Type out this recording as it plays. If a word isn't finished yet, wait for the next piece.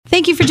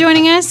Thank you for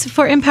joining us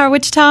for Empower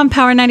Wichita,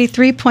 Empower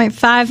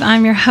 93.5.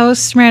 I'm your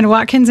host, Miranda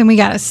Watkins, and we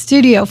got a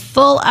studio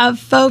full of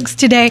folks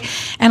today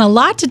and a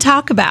lot to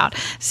talk about.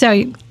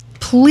 So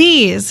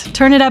please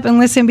turn it up and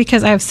listen,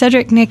 because I have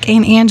Cedric, Nick,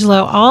 and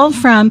Angelo, all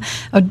from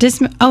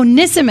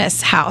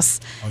Onesimus House,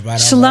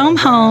 Shalom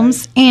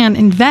Homes, and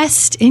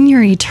Invest in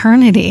Your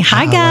Eternity.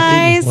 Hi,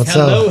 guys. What's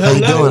up? How you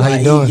doing? How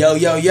you doing?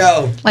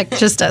 Yo. Like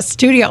just a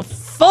studio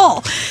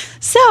full.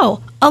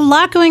 So a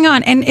lot going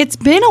on, and it's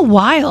been a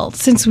while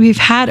since we've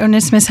had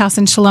Onesimus House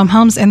and Shalom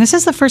Homes, and this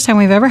is the first time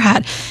we've ever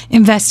had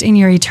Invest in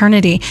Your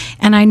Eternity.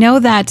 And I know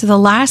that the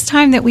last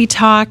time that we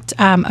talked,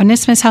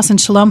 Onesimus House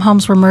and Shalom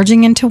Homes were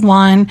merging into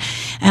one,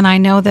 and I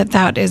know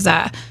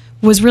that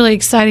was really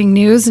exciting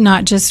news,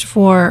 not just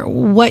for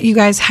what you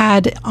guys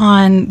had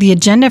on the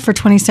agenda for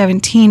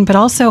 2017, but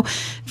also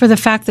for the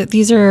fact that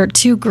these are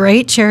two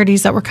great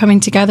charities that were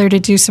coming together to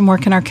do some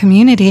work in our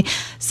community.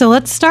 So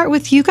let's start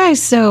with you guys.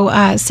 So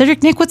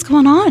Cedric, Nick, what's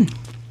going on?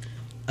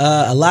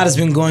 A lot has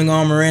been going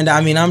on, Miranda. I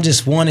mean, I'm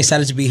just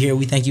excited to be here.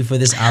 We thank you for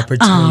this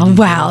opportunity. Oh,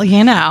 well,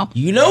 you know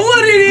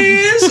what it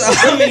is.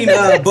 I mean,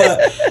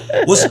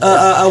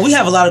 we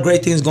have a lot of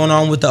great things going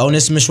on with the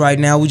Onesimus right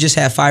now. We just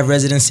have 5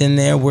 residents in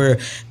there. We're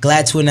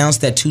glad to announce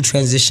that 2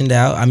 transitioned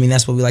out. I mean,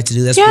 that's what we like to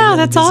do. That's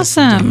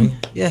awesome.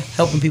 Yeah,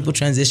 helping people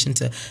transition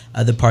to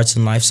other parts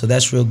in life. So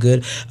that's real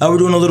good. We're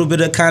doing a little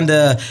bit of kind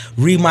of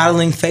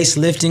remodeling,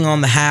 facelifting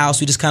on the house.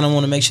 We just kind of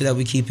want to make sure that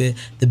we keep it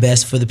the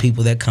best for the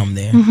people that come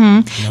there.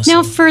 Mm-hmm.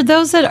 Now, for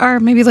those that are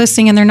maybe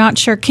listening and they're not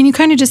sure, can you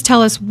kind of just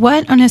tell us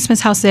what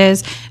Onesimus House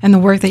is and the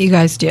work that you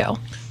guys do?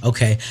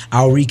 Okay,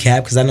 I'll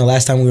recap, because I know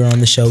last time we were on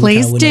the show,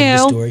 Please we kind of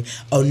went over the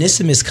story.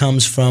 Onesimus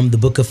comes from the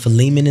book of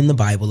Philemon in the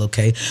Bible,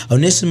 okay?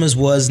 Onesimus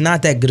was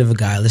not that good of a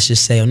guy, let's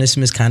just say.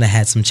 Onesimus kind of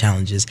had some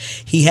challenges.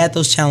 He had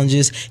those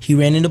challenges. He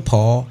ran into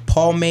Paul.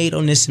 Paul made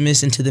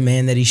Onesimus into the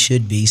man that he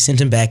should be,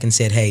 sent him back and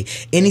said, hey,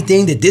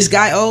 anything that this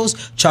guy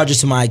owes, charge it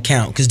to my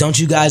account, because don't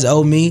you guys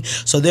owe me?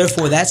 So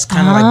therefore, that's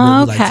kind of like what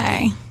we like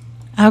to do.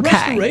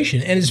 Okay.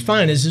 Restoration and his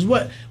finances.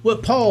 What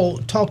Paul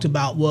talked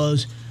about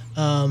was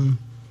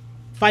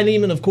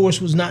Philemon, of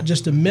course, was not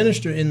just a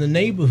minister in the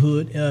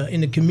neighborhood, in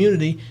the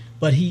community,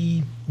 but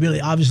he really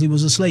obviously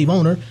was a slave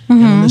owner,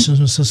 and Onesimus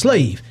was a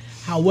slave.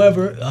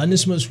 However,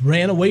 Onesimus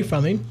ran away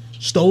from him,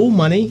 stole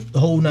money, the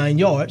whole 9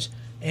 yards,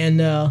 and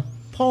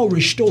Paul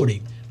restored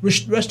him.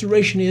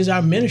 Restoration is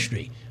our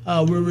ministry.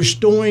 We're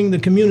restoring the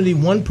community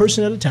one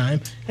person at a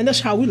time, and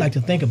that's how we like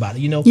to think about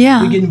it. We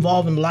get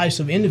involved in the lives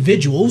of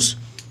individuals,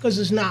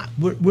 because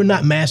we're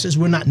not masses,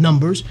 we're not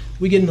numbers.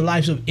 We get in the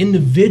lives of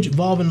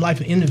involved in the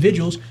life of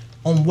individuals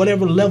on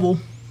whatever level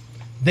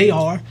they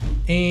are,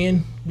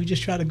 and we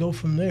just try to go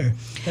from there.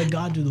 Let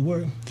God do the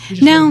work. We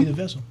just want to be the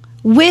vessel.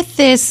 With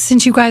this,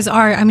 since you guys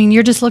are, I mean,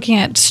 you're just looking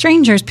at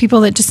strangers,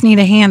 people that just need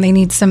a hand. They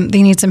need some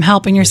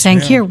help, and you're saying,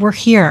 "Here, we're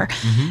here,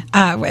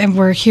 and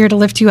we're here to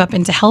lift you up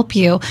and to help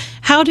you."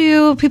 How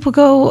do people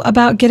go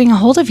about getting a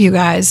hold of you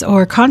guys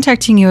or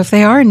contacting you if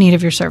they are in need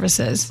of your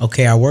services?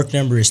 Okay, our work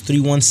number is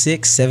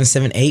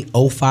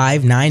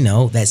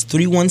 316-778-0590. That's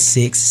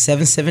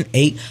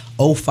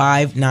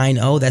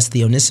 316-778-0590. That's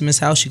the Onesimus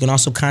House. You can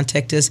also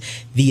contact us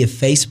via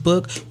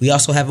Facebook. We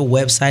also have a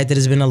website that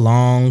has been a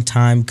long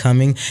time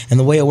coming, and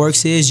the way it works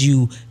is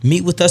you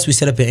meet with us, we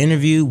set up an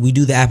interview, we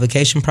do the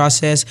application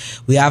process,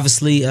 we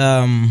obviously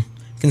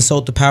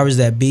consult the powers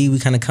that be, we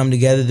kind of come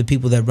together, the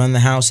people that run the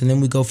house, and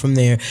then we go from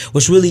there.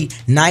 What's really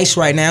nice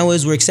right now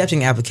is we're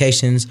accepting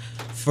applications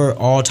for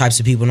all types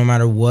of people, no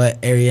matter what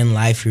area in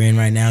life you're in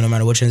right now, no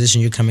matter what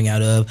transition you're coming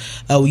out of.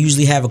 We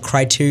usually have a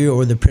criteria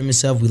or the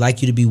premise of we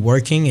like you to be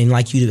working and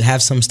like you to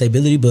have some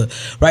stability, but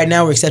right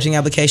now we're accepting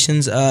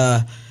applications,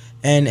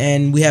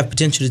 and we have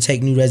potential to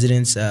take new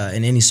residents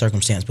in any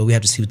circumstance, but we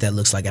have to see what that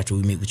looks like after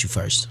we meet with you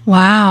first.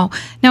 Wow.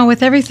 Now,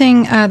 with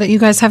everything that you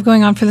guys have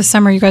going on for the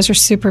summer, you guys are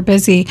super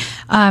busy.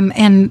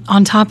 And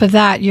on top of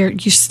that, you're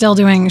still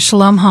doing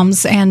Shalom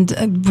Homes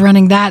and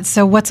running that.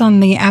 So what's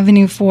on the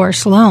avenue for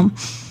Shalom?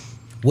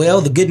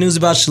 Well, the good news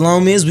about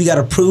Shalom is we got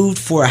approved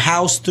for a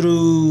house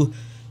through,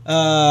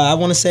 I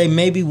want to say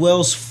maybe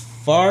Wells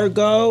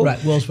Fargo. Right,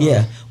 Wells Fargo.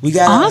 Yeah, we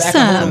got awesome.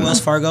 back on Wells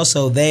Fargo,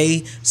 so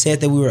they said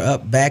that we were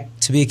up back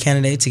to be a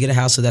candidate to get a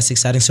house, so that's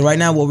exciting. So right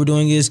now what we're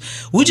doing is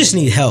we just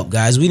need help,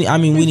 guys. We need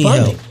help. We need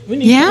funding.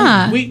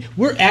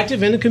 We're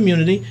active in the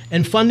community,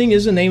 and funding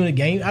is the name of the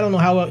game. I don't know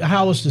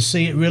how else to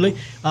say it, really.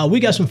 We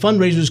got some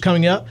fundraisers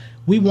coming up.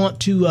 We want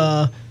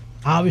to,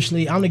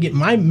 obviously, I'm going to get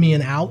my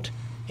men out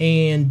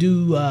and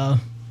do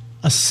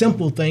a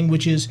simple thing,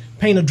 which is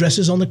paint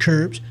addresses on the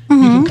curbs. You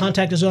can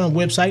contact us on our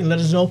website and let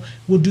us know.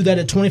 We'll do that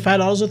at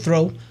 $25 a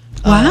throw.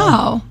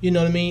 Wow. You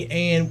know what I mean?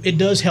 And it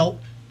does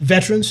help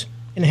veterans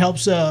and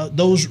helps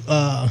those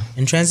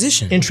in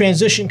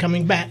transition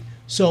coming back.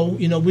 So,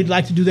 we'd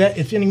like to do that.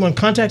 If anyone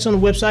contacts on the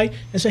website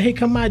and say, hey,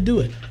 come by, do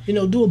it.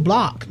 Do a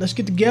block. Let's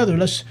get together.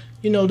 Let's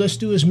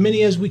do as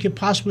many as we could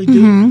possibly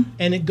do.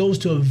 And it goes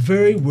to a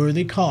very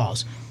worthy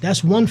cause.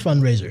 That's one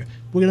fundraiser.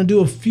 We're going to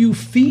do a few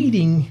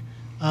feeding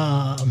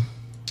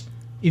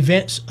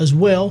events as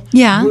well.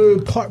 Yeah. We're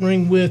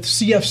partnering with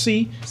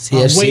CFC.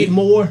 CFC. Wade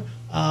Moore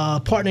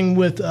partnering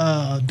with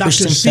Dr.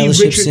 Christian C.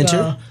 Fellowship Richard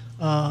Center.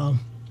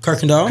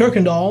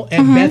 Kirkendall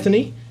at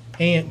Bethany.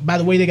 And by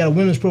the way, they got a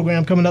women's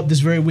program coming up this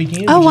very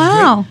weekend. Oh, which is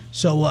wow. great.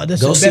 So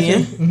that's Go at see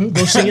Bethany. him.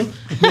 Go see him.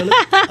 Really.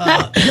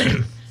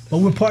 But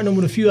we're partnering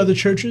with a few other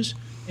churches,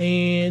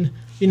 and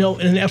in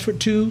an effort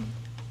to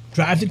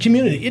drive the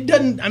community. It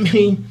doesn't. I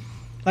mean,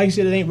 like I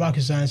said, it ain't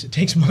rocket science. It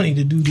takes money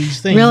to do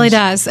these things. Really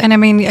does. And I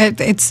mean,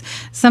 it's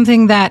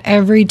something that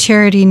every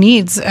charity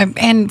needs.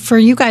 And for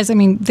you guys, I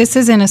mean, this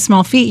isn't a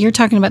small feat. You're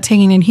talking about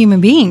taking in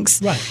human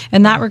beings. Right.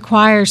 And that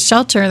requires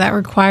shelter, that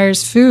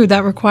requires food,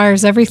 that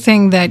requires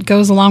everything that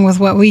goes along with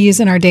what we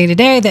use in our day to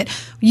day that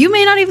you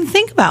may not even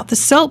think about. The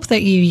soap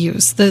that you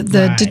use, the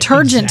Right,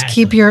 detergent to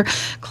keep exactly. your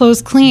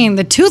clothes clean,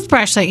 the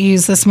toothbrush that you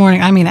used this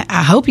morning. I mean,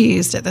 I hope you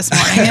used it this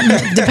morning,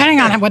 depending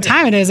on what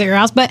time it is at your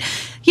house. But,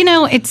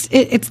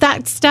 it's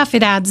that stuff.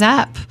 It adds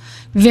up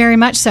very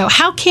much so.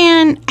 How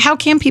can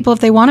people, if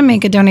they want to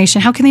make a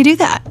donation, how can they do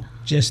that?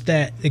 Just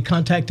that. They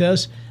contact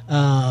us.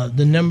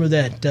 The number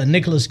that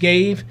Nicholas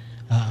gave,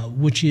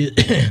 which is,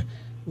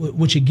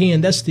 which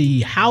again, that's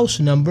the house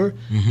number,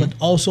 but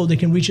also they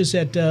can reach us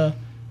at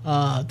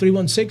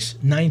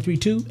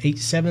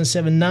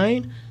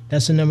 316-932-8779.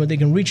 That's the number they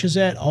can reach us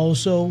at.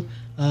 Also,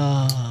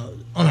 on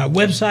our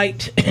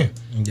website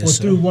or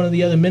through one of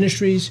the other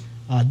ministries,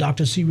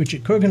 Dr. C.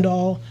 Richard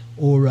Kirkendall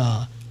or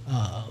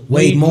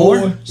Wade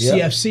Moore,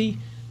 CFC.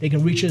 They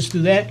can reach us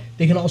through that.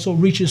 They can also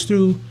reach us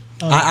through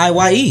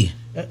IYE.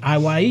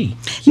 IYE.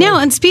 Now,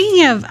 and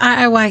speaking of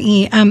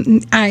IYE,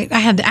 I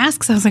had to ask,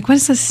 because I was like, what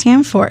does this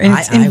stand for? And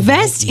it's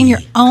Invest in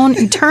Your Own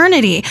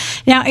Eternity.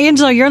 Now,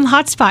 Angela, you're in the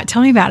hot spot.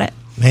 Tell me about it.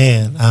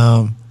 Man,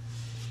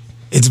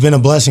 it's been a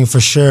blessing for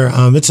sure.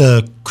 It's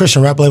a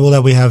Christian rap label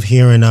that we have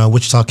here in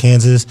Wichita,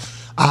 Kansas.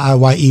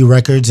 IYE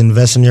Records,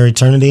 Invest in Your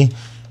Eternity.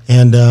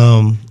 And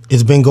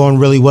it's been going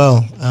really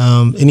well.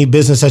 Any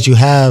business that you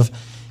have,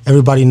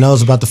 everybody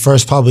knows about the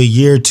first probably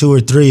year, 2 or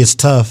 3, it's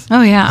tough.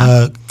 Oh,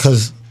 yeah.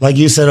 Because like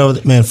you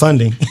said, man,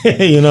 funding.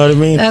 You know what I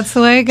mean? That's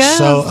the way it goes.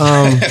 So,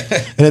 and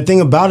the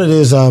thing about it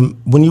is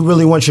when you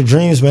really want your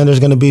dreams, man, there's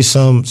going to be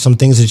some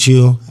things that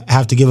you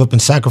have to give up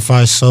and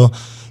sacrifice. So,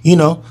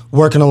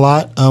 working a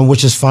lot,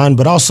 which is fine.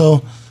 But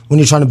also, when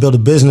you're trying to build a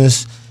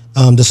business,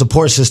 the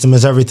support system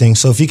is everything.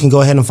 So if you can go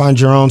ahead and find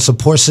your own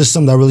support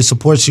system that really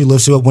supports you,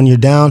 lifts you up when you're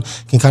down,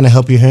 can kind of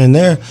help you here and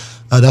there,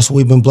 that's what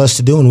we've been blessed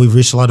to do, and we've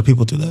reached a lot of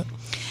people through that.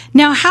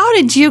 Now, how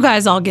did you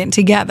guys all get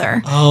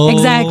together? Oh,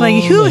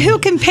 exactly. Who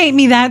can paint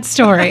me that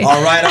story?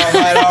 All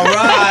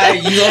right.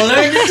 You gonna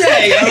learn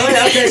today.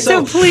 Okay,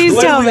 So please the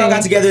way tell we all me.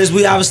 got together is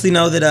we obviously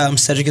know that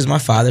Cedric is my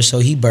father, so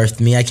he birthed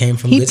me. I came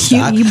from good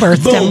stock. You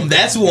birthed Boom, him.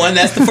 that's one.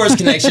 That's the first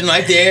connection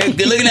right there.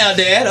 Good looking out,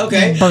 Dad.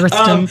 Okay.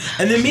 Birthed him.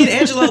 And then me and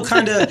Angelo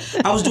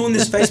I was doing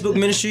this Facebook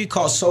ministry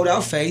called Sold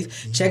Out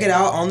Faith. Check it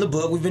out on the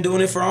book. We've been doing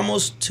it for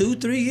almost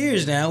 2-3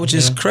 years now, which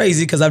is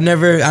crazy because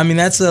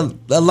that's a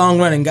long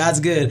run and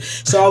God's good.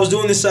 So I was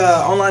doing this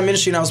online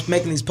ministry, and I was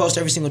making these posts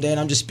every single day,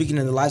 and I'm just speaking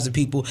in the lives of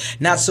people,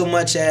 not so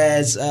much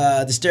as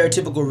the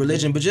stereotypical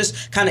religion, but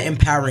just kind of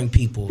empowering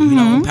people.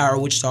 Empower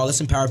Wichita. Let's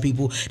empower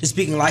people. Just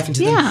speaking life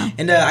into them.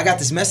 And I got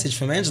this message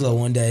from Angelo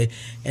one day,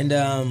 and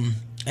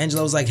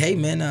Angelo was like, "Hey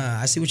man,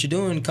 I see what you're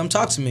doing. Come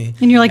talk to me."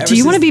 And you're like, do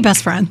you want to be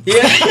best friend?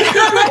 Yeah.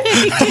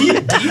 do you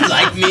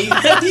like me?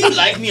 Do you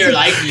like me or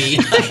like me?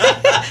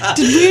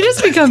 Did we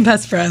just become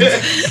best friends?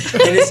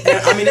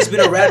 It's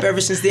been a wrap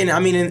ever since then.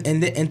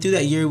 And through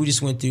that year, we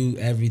just went through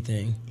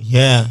everything.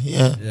 Yeah. We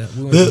went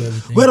through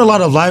everything. We had a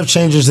lot of life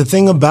changes. The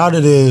thing about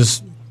it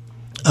is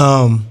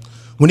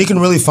when you can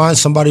really find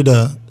somebody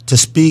to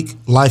speak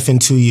life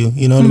into you,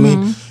 you know what I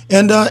mean?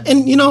 And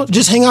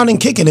just hang out and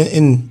kick it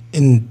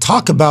and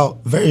talk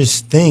about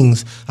various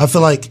things. I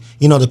feel like,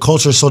 the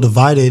culture is so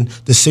divided,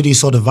 the city is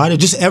so divided,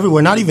 just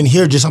everywhere, not even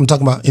here, just I'm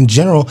talking about in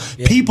general.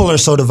 Yeah. People are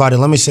so divided.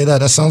 Let me say that.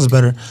 That sounds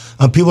better.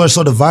 People are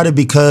so divided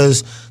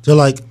because they're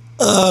like,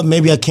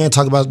 maybe I can't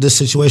talk about this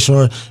situation,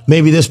 or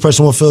maybe this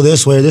person will feel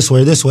this way or this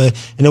way or this way.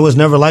 And it was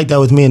never like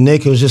that with me and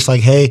Nick. It was just like,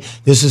 hey,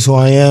 this is who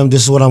I am.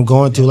 This is what I'm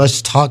going through.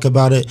 Let's talk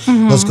about it.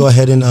 Let's go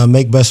ahead and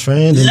make best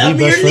friends and love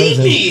be best friends.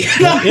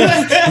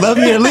 Love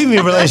me or leave me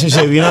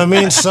relationship. You know what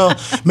I mean? So,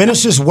 man,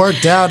 it's just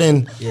worked out,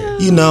 and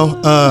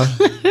the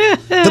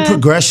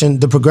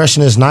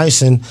progression is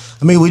nice. And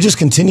we just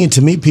continue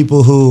to meet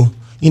people who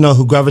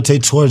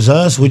gravitate towards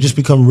us. We just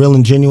become real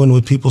and genuine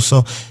with people.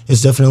 So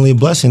it's definitely a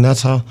blessing.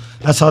 That's how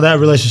that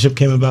relationship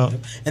came about.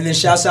 And then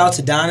shouts out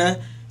to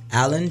Donna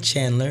Allen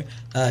Chandler.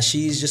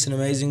 She's just an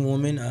amazing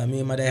woman. Me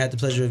and my dad had the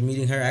pleasure of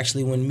meeting her.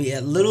 Actually,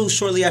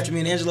 shortly after me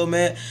and Angelo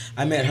met,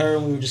 I met her,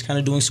 and we were just kind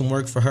of doing some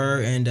work for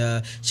her.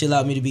 And she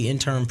allowed me to be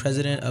interim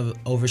president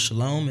over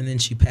Shalom, and then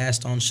she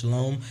passed on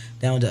Shalom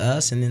down to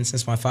us. And then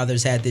since my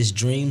father's had this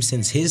dream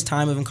since his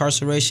time of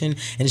incarceration,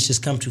 and it's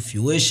just come to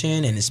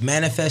fruition and it's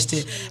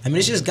manifested.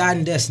 It's just God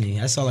and destiny.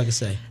 That's all I can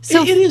say.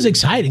 So it is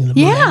exciting,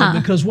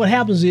 because what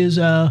happens is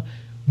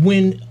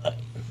when.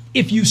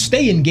 If you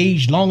stay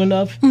engaged long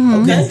enough,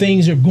 then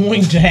things are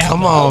going to happen.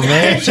 Come on,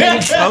 man.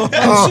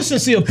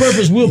 Consistency of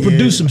purpose will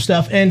produce some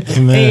stuff. And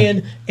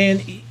Amen.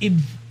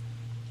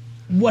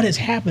 what has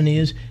happened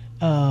is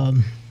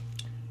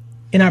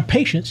in our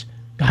patience,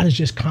 God has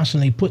just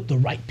constantly put the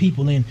right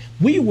people in.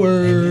 We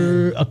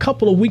were a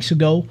couple of weeks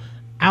ago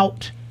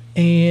out,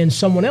 and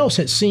someone else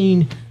had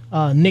seen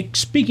Nick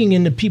speaking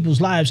into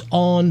people's lives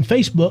on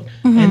Facebook,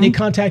 and they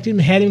contacted him,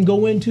 had him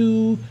go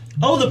into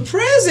the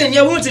prison.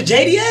 Yeah, we went to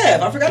JDF.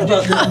 I forgot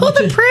about that.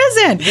 The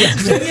prison.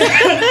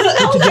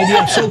 to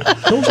JDF. So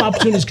those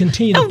opportunities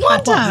continue to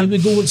pop up. We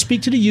go and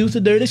speak to the youth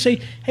there. They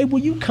say, hey, will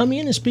you come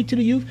in and speak to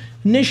the youth?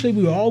 Initially,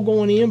 we were all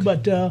going in,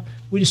 but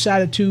we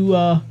decided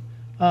to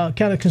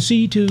kind of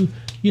concede to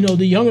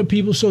the younger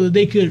people so that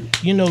they could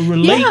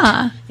relate.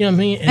 Yeah. You know what I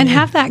mean? And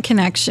have that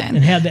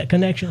connection.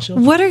 So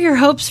what are your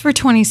hopes for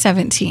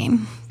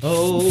 2017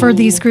 for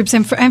these groups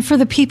and for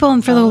the people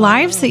and for the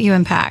lives that you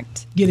impact?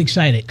 Get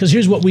excited, because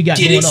here's what we got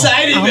going on. Get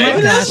excited,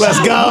 baby. Let's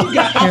go. We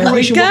got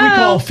operation what we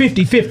call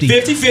 50-50.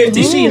 50-50.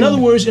 You see, in other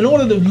words, in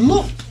order to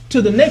look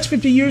to the next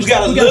 50 years, we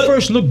got to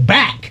first look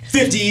back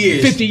 50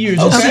 years. 50 years.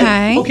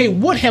 Okay. Okay,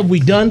 what have we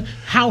done?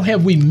 How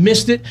have we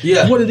missed it?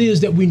 Yeah. What it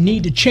is that we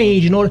need to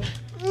change in order.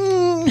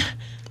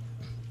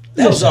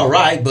 That was all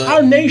right, but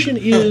our nation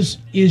is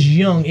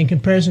young in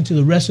comparison to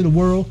the rest of the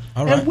world,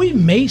 and we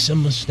made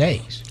some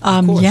mistakes.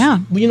 Yeah.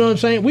 You know what I'm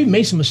saying? We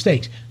made some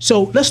mistakes.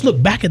 So let's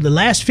look back at the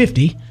last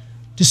 50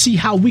 to see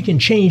how we can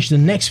change the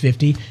next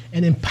 50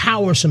 and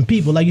empower some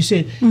people. Like you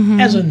said,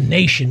 as a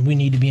nation, we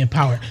need to be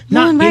empowered,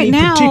 not any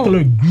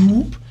particular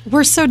group.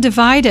 We're so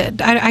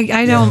divided.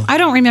 I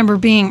don't remember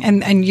being,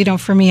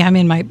 and for me, I'm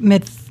in my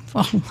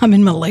I'm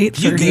in my late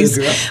 30s.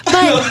 But,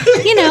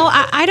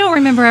 I don't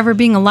remember ever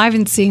being alive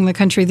and seeing the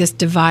country this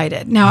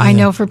divided. Now, I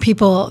know for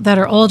people that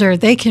are older,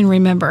 they can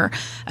remember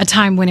a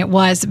time when it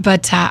was.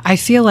 But I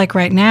feel like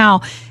right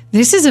now,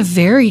 this is a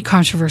very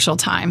controversial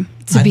time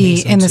to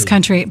be in this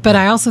country. But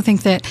I also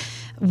think that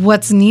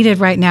what's needed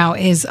right now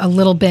is a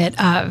little bit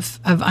of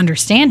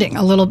understanding,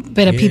 a little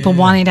bit of people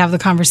wanting to have the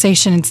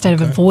conversation instead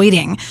of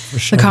avoiding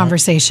the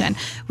conversation.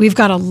 We've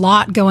got a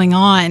lot going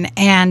on,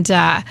 and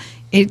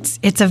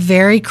it's a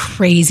very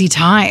crazy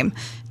time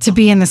to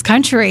be in this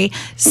country.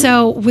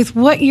 So with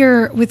what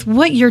you're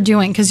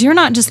doing, because you're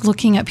not just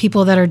looking at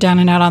people that are down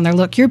and out on their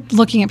luck, you're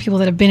looking at people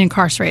that have been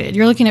incarcerated.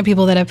 You're looking at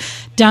people that have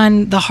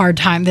done the hard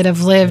time, that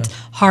have lived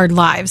hard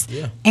lives.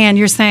 Yeah. And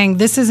you're saying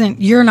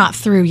you're not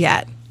through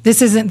yet.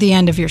 This isn't the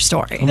end of your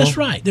story. That's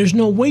right. There's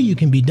no way you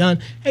can be done.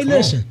 Hey,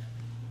 listen.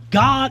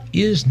 God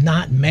is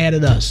not mad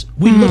at us.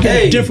 We look at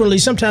it differently.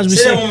 Sometimes we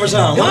say, one more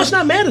time. God's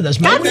not mad at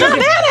us, man. God's not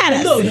mad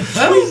at us.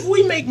 Look,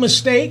 we make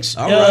mistakes,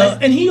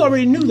 and he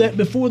already knew that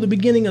before the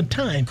beginning of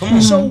time.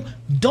 So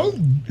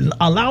don't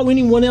allow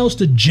anyone else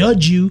to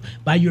judge you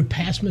by your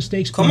past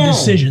mistakes or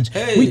decisions.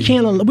 Hey. We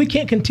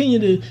can't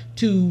continue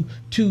to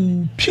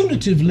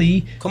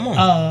punitively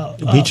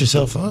beat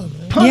yourself up.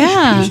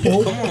 Punish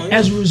people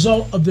as a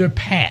result of their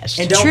past.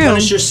 And don't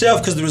punish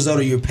yourself because of the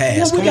result of your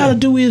past. What we got to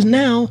do is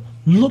now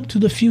look to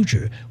the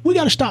future. We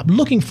got to stop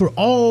looking for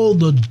all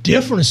the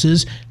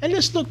differences and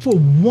let's look for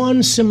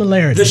one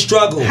similarity. The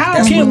struggle.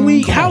 What do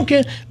we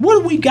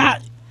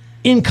got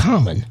in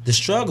common? The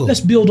struggle.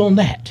 Let's build on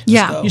that.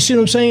 Yeah. You see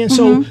what I'm saying?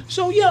 So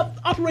yeah,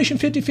 Operation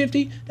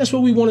 50-50, that's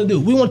what we want to do.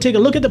 We want to take a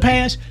look at the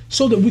past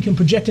so that we can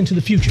project into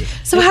the future.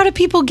 So how do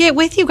people get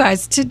with you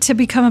guys to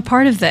become a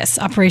part of this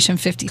Operation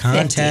 50-50?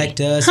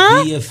 Contact us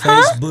via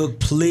Facebook,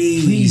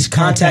 please.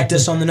 Contact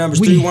us on the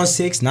numbers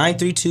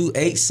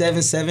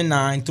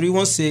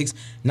 316-932-8779,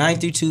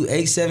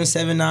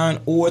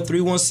 316-932-8779, or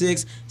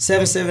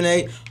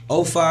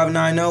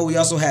 316-778-0590. We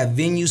also have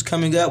venues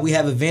coming up. We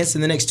have events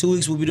in the next 2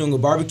 weeks. We'll be doing a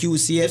barbecue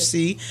with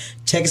CFC.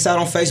 Check us out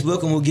on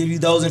Facebook, and we'll give you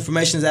those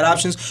informations and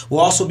options.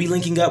 We'll also be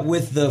linking up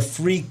with the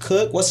free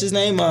cook. What's his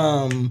name?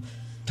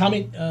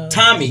 Tommy, yes.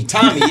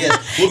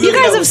 We'll you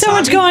guys have so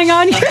much going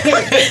on here. You're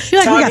like,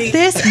 Tommy. we got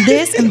this, and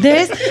this, and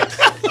this.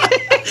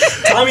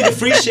 Tommy, the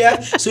free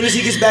chef. As soon as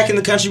he gets back in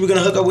the country, we're going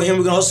to hook up with him.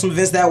 We're going to host some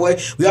events that way.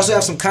 We also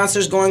have some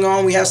concerts going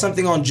on. We have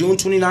something on June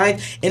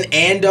 29th in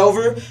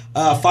Andover,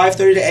 5:30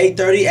 to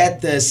 8:30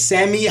 at the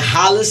Sammy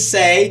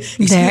Holisay.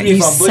 Excuse me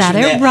if I'm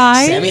butchering that.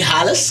 Right. Sammy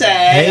Holisay.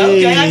 Hey.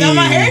 Okay, I got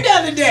my hair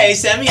done today.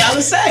 Sammy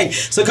Holisay.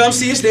 So come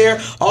see us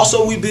there.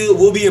 Also,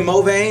 we'll be in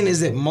Mulvane.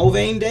 Is it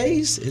Mulvane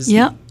Days?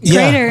 Yep.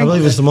 Yeah, I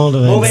believe it's the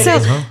Mulvane Days.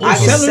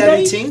 August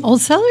 17th.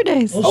 Old Cellar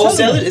Days. Old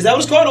Cellar. Is that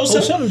what it's called? Old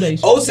Cellar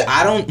Days.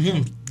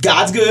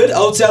 God's good.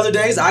 Old Cellar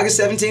Days, August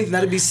 17th, and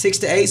that'll be 6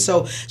 to 8.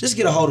 So just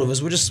get a hold of us.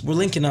 We're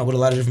linking up with a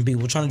lot of different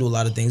people. We're trying to do a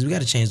lot of things. We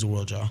got to change the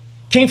world, y'all.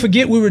 Can't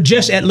forget we were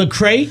just at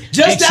Lecrae.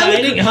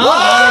 Exciting, huh?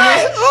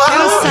 That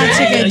was such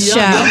a good show.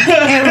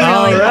 It really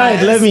All right,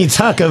 was. let me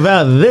talk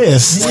about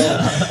this.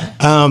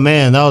 Oh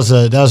man, that was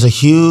a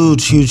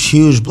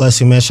huge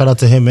blessing, man. Shout out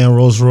to him, man.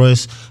 Rolls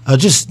Royce,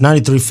 just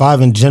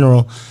 93.5 in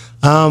general.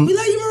 We love you,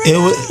 Maria.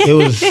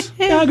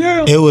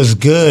 It was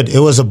good. It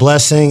was a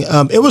blessing.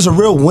 It was a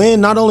real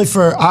win, not only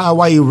for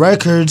IIYU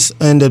Records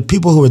and the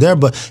people who were there,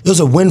 but it was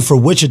a win for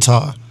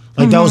Wichita.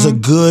 That was a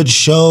good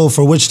show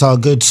for Wichita, a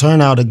good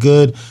turnout,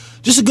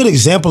 just a good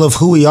example of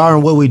who we are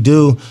and what we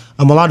do.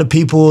 A lot of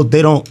people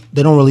they don't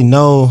really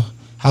know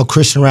how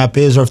Christian rap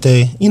is, or if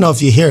they,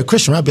 if you hear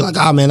Christian rap, be like,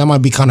 man, that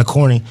might be kind of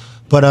corny.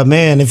 But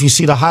man, if you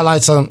see the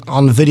highlights on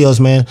the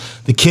videos, man,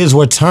 the kids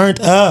were turned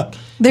up.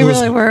 They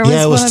really were.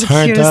 It was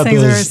turned up. It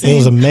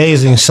was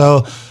amazing.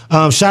 So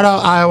shout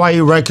out IYE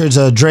Records.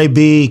 Dre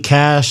B,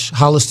 Cash,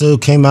 Hollister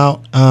came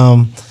out.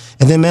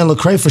 And then, man,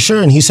 Lecrae for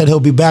sure, and he said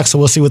he'll be back, so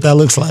we'll see what that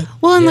looks like.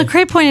 Well, and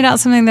Lecrae pointed out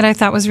something that I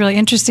thought was really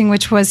interesting,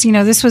 which was,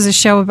 this was a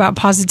show about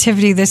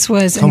positivity. This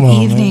was an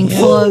evening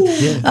full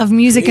of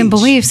music and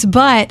beliefs,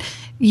 but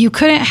you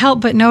couldn't help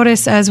but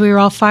notice as we were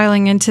all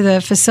filing into the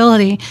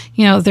facility,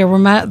 there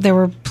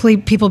were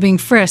people being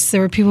frisked,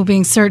 there were people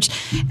being searched,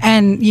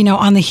 and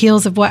on the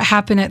heels of what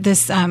happened at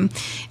this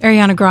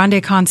Ariana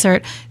Grande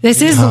concert,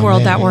 this is the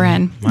world that we're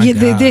in.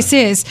 This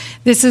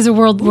is a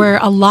world where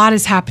a lot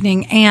is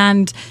happening,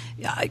 and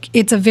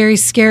it's a very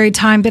scary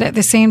time, but at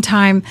the same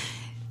time,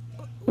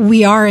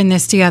 we are in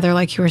this together,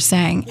 like you were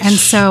saying. And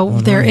so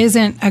there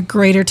isn't a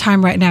greater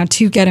time right now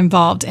to get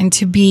involved and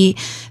to be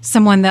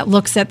someone that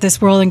looks at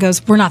this world and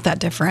goes, we're not that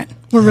different.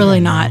 We're really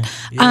not.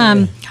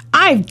 Yeah.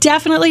 I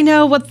definitely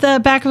know what the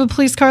back of a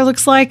police car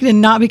looks like,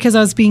 and not because I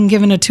was being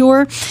given a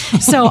tour.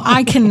 So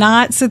I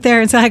cannot sit there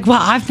and say, like,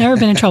 well, I've never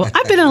been in trouble.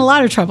 I've been in a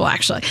lot of trouble,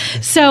 actually.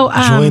 So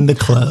join the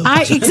club.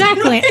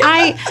 Exactly.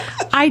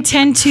 I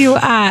tend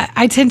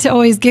to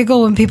always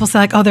giggle when people say,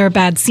 like, oh, they're a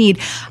bad seed.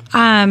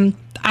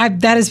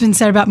 That has been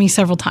said about me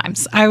several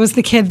times. I was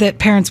the kid that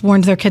parents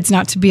warned their kids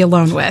not to be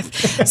alone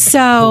with.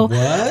 So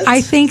I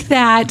think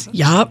that,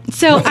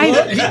 So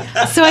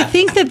I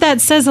think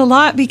that says a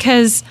lot,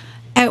 because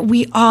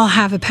we all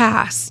have a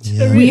past.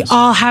 Yeah. We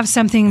all have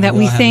something that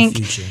we think,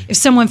 if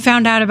someone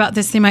found out about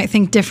this, they might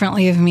think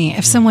differently of me.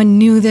 If someone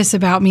knew this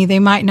about me, they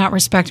might not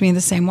respect me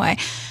the same way.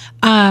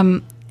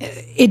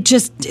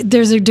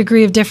 There's a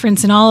degree of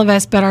difference in all of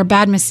us, but our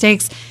bad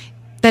mistakes,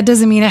 that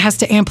doesn't mean it has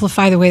to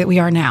amplify the way that we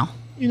are now.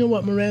 You know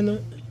what,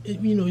 Miranda?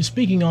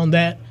 Speaking on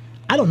that,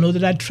 I don't know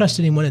that I trust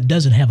anyone that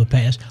doesn't have a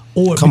past,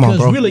 or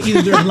really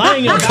either they're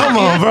lying about Come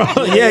on, bro.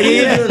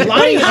 They're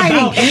lying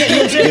about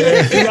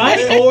it,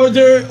 right?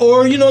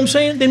 Or you know what I'm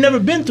saying? They've never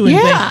been through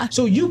anything. Yeah.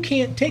 So you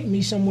can't take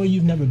me somewhere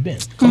you've never been.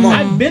 Come on.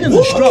 I've been in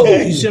the struggle.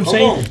 You see what I'm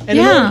saying? And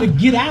in order to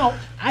get out,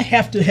 I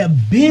have to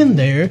have been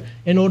there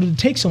in order to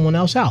take someone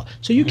else out.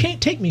 So you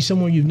can't take me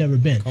somewhere you've never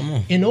been. Come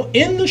on.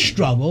 In the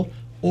struggle,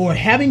 or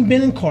having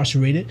been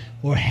incarcerated,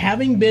 or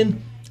having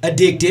been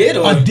addicted,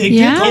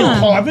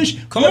 impoverished,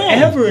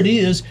 whatever it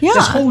is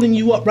that's holding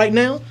you up right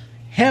now.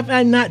 Have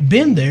I not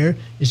been there,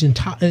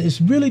 it's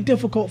really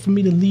difficult for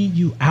me to lead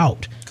you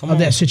out of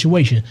that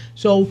situation.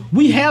 So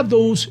we have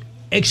those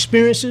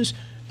experiences.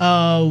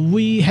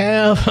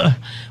 We're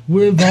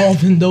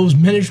involved in those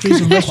ministries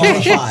of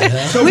restoration.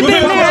 So we're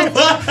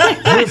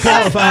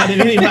qualified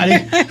than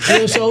anybody.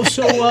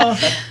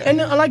 And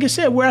like I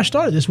said, where I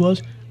started this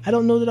was, I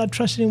don't know that I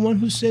trust anyone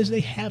who says they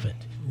haven't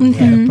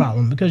had a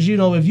problem, because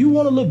if you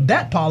want to look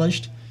that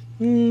polished,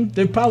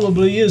 there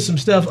probably is some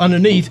stuff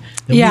underneath.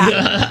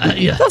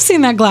 I've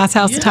seen that glass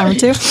house a time or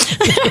two.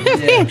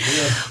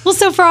 Well,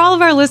 so for all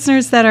of our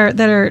listeners that are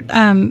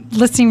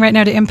listening right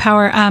now to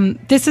Empower,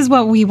 this is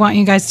what we want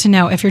you guys to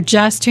know. If you're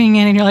just tuning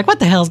in and you're like, what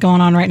the hell is going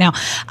on right now?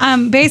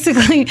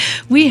 Basically,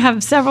 we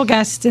have several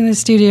guests in the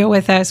studio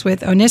with us,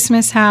 with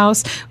Onesimus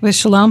House, with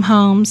Shalom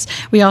Homes.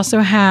 We also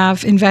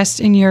have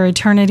Invest in Your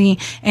Eternity.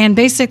 And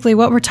basically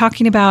what we're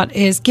talking about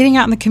is getting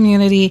out in the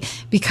community,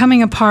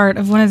 becoming a part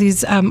of one of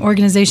these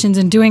organizations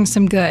and doing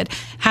some good,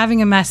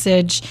 having a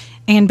message,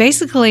 and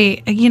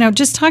basically,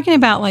 just talking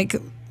about like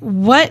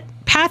what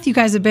path you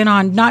guys have been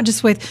on, not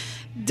just with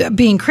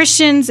being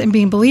Christians and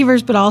being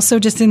believers, but also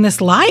just in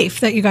this life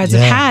that you guys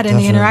have had and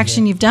the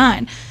interaction you've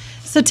done.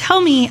 So tell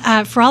me,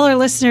 for all our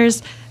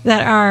listeners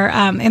that are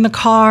in the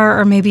car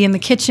or maybe in the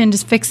kitchen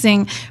just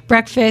fixing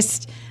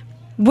breakfast,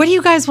 what do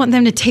you guys want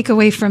them to take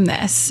away from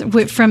this,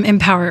 from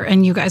Empower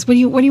and you guys? What do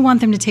you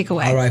want them to take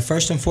away? All right,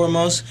 first and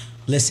foremost,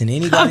 listen,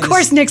 anybody. Of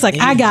course, Nick's like,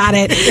 I got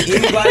it.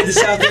 Anybody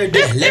that's out there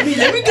doing, let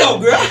me go,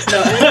 girl.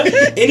 No,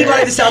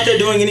 anybody that's out there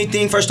doing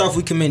anything, first off,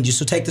 we commend you.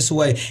 So take this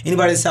away.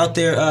 Anybody that's out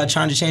there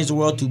trying to change the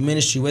world through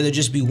ministry, whether it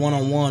just be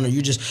one-on-one, or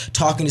you're just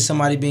talking to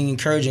somebody, being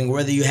encouraging, or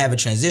whether you have a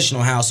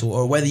transitional house,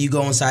 or whether you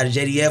go inside a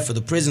JDF or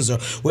the prisons, or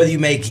whether you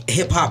make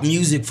hip-hop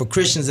music for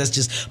Christians that's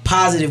just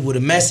positive with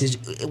a message,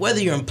 whether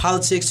you're in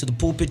politics, to the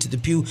pulpit, to the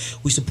pew,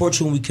 we support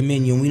you and we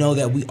commend you, and we know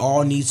that we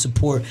all need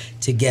support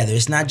together.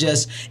 It's not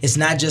just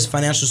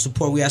financial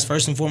support. We ask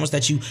first and foremost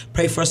that you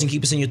pray for us and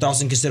keep us in your thoughts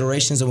and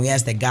considerations, and we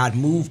ask that God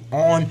move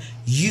on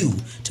you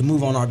to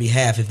move on our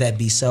behalf, if that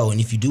be so.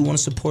 And if you do want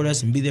to support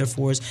us and be there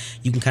for us,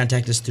 you can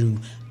contact us through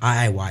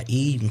IIYE.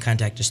 You can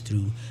contact us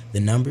through the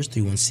numbers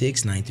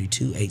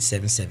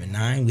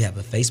 316-932-8779. We have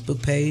a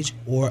Facebook page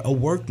or a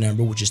work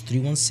number, which is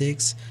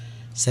 316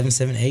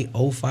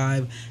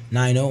 778-0590.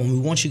 And we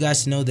want you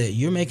guys to know that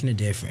you're making a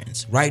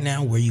difference. Right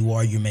now, where you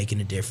are, you're making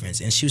a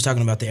difference. And she was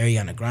talking about the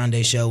Ariana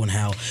Grande show and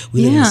how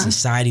we live in a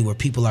society where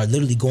people are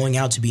literally going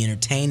out to be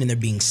entertained and they're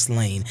being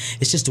slain.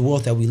 It's just the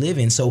world that we live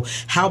in. So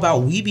how about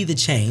we be the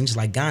change,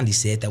 like Gandhi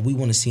said, that we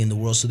want to see in the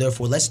world? So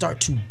therefore, let's start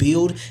to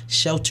build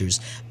shelters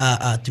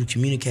through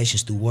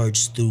communications, through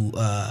words, through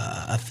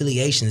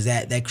affiliations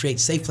that create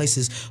safe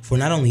places for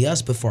not only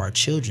us, but for our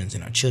children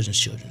and our children's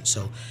children.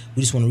 So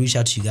we just want to reach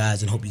out to you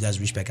guys and hope you guys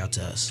reach back out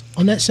to us.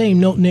 On that same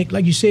note, Nick,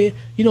 like you said,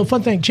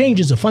 fun thing, change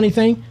is a funny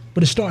thing,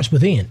 but it starts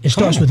within. It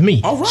starts with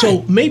me. All right.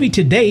 So maybe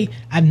today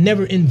I've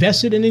never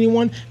invested in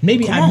anyone.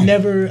 Maybe I've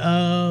never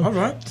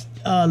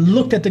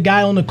looked at the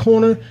guy on the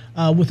corner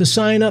with the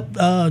sign up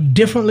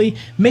differently.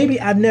 Maybe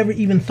I've never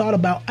even thought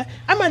about,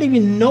 I might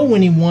even know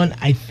anyone,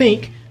 I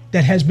think,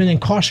 that has been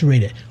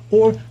incarcerated.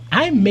 Or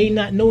I may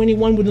not know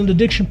anyone with an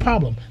addiction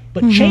problem.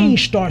 But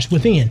change starts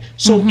within.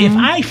 So if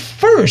I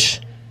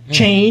first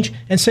change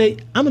and say,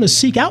 I'm going to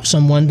seek out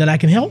someone that I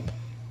can help,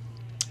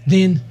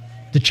 then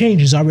the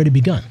change has already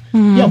begun.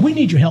 Yeah, we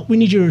need your help. We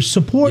need your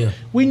support. Yeah.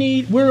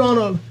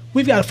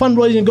 We've got a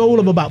fundraising goal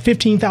of about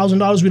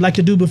 $15,000 we'd like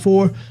to do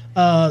before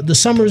the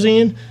summer's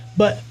in.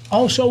 But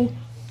also,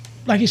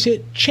 like I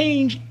said,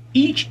 change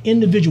each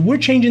individual. We're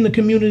changing the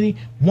community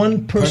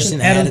one person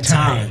at a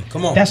time.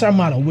 Come on. That's our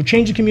motto. We're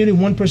changing the community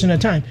one person at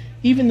a time.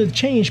 Even the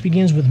change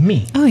begins with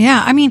me. Oh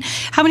yeah. I mean,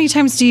 how many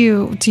times do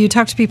you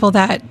talk to people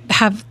that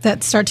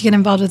start to get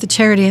involved with the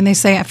charity and they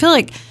say, I feel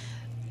like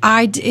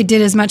it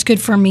did as much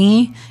good for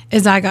me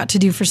as I got to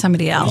do for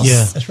somebody else.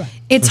 Yeah, that's right.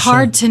 It's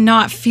hard to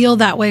not feel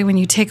that way when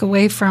you take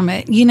away from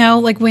it.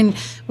 Like when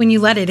you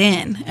let it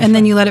in and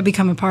then you let it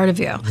become a part of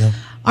you. Yeah.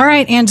 All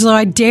right, Angelo,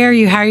 I dare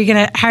you. How are you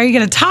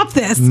gonna top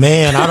this?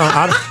 Man,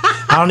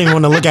 I don't even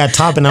want to look at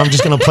topping. I'm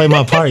just gonna play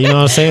my part. You know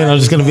what I'm saying? I'm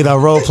just gonna be that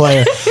role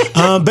player.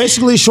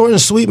 Basically, short and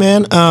sweet,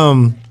 man.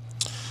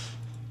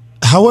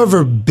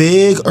 However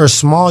big or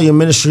small your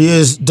ministry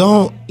is,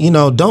 don't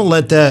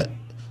let that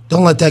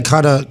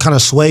kind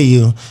of sway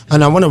you.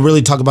 And I want to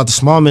really talk about the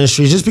small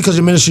ministry. Just because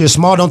your ministry is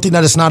small, don't think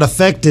that it's not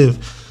effective,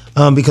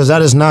 because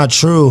that is not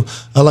true.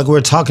 Like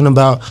we're talking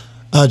about.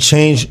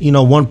 Change,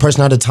 one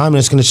person at a time, and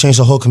it's going to change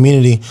the whole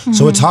community.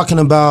 So we're talking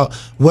about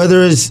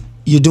whether it's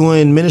you're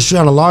doing ministry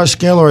on a large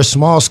scale or a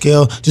small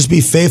scale, just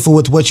be faithful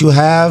with what you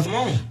have.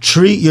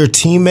 Treat your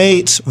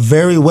teammates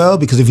very well,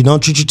 because if you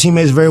don't treat your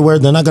teammates very well,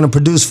 they're not going to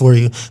produce for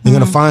you. They're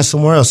going to find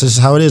somewhere else. This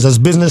is how it is. That's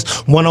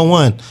business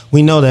 101.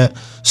 We know that.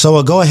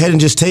 So go ahead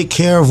and just take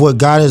care of what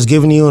God has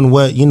given you and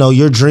what,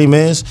 your dream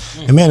is.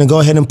 And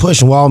go ahead and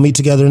push, and we'll all meet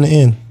together in the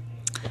end.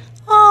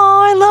 Oh,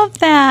 I love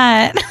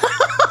that.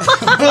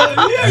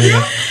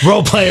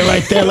 Role player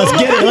right there. Let's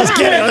get it. Let's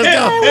go. I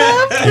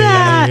love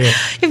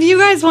that. If you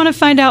guys want to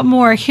find out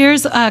more,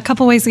 here's a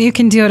couple ways that you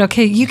can do it.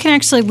 Okay, you can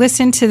actually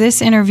listen to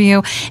this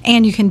interview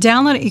and you can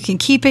download it, you can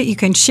keep it, you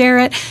can share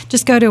it.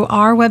 Just go to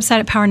our website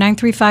at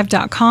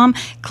power935.com,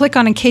 click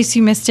on In Case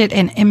You Missed It,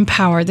 and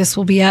Empower. This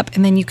will be up,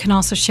 and then you can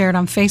also share it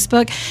on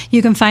Facebook.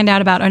 You can find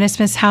out about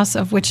Onesimus House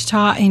of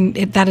Wichita, and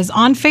that is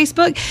on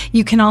Facebook.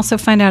 You can also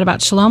find out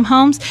about Shalom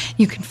Homes.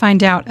 You can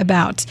find out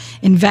about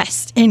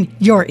Invest in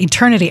Your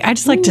Eternity. I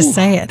just like to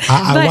say it.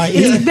 But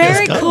it's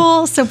very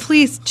cool, so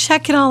please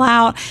check it all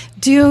out.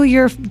 Do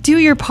your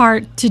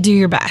part to do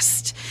your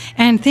best.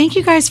 And thank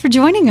you guys for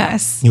joining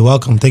us. You're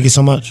welcome. Thank you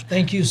so much.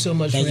 Thank you so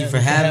much. Thank you for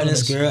having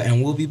us, girl,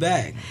 and we'll be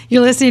back.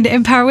 You're listening to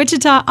Empower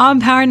Wichita on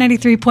Power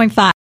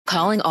 93.5.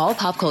 Calling all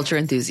pop culture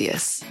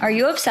enthusiasts. Are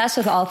you obsessed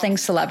with all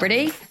things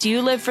celebrity? Do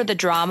you live for the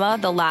drama,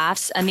 the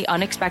laughs, and the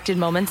unexpected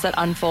moments that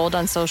unfold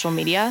on social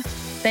media?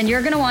 Then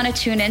you're going to want to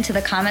tune in to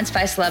the Comments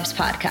by Celebs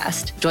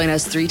podcast. Join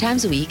us 3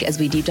 times a week as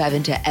we deep dive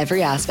into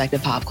every aspect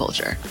of pop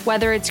culture.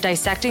 Whether it's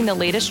dissecting the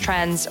latest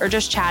trends or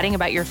just chatting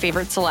about your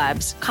favorite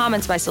celebs,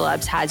 Comments by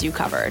Celebs has you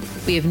covered.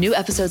 We have new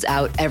episodes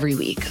out every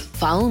week.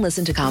 Follow and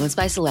listen to Comments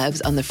by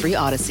Celebs on the free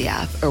Odyssey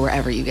app or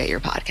wherever you get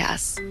your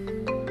podcasts.